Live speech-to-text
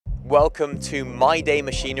welcome to MYDAY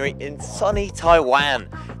Machinery in sunny Taiwan.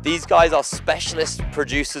 These guys are specialist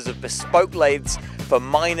producers of bespoke lathes for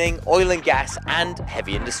mining, oil and gas and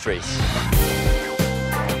heavy industries.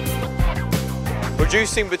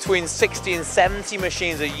 Producing between 60 and 70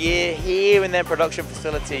 machines a year here in their production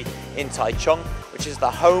facility in Taichung, which is the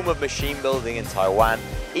home of machine building in Taiwan.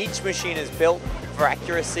 Each machine is built for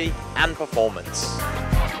accuracy and performance.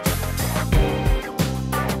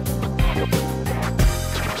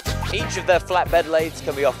 Each of their flatbed lathes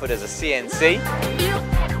can be offered as a CNC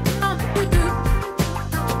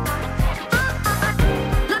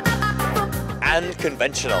and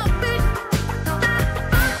conventional.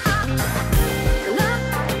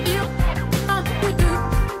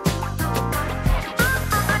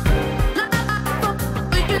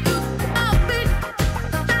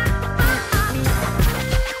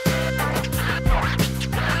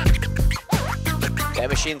 Their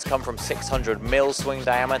machines come from 600 mil swing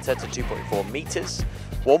diameter to 2.4 meters,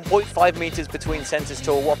 1.5 meters between centers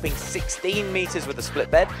to a whopping 16 meters with a split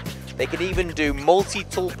bed. They can even do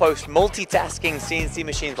multi-tool post multitasking CNC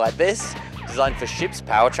machines like this, designed for ship's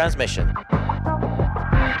power transmission.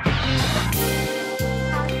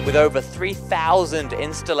 With over 3,000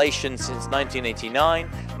 installations since 1989,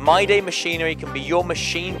 MYDAY Machinery can be your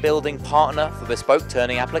machine building partner for bespoke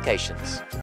turning applications.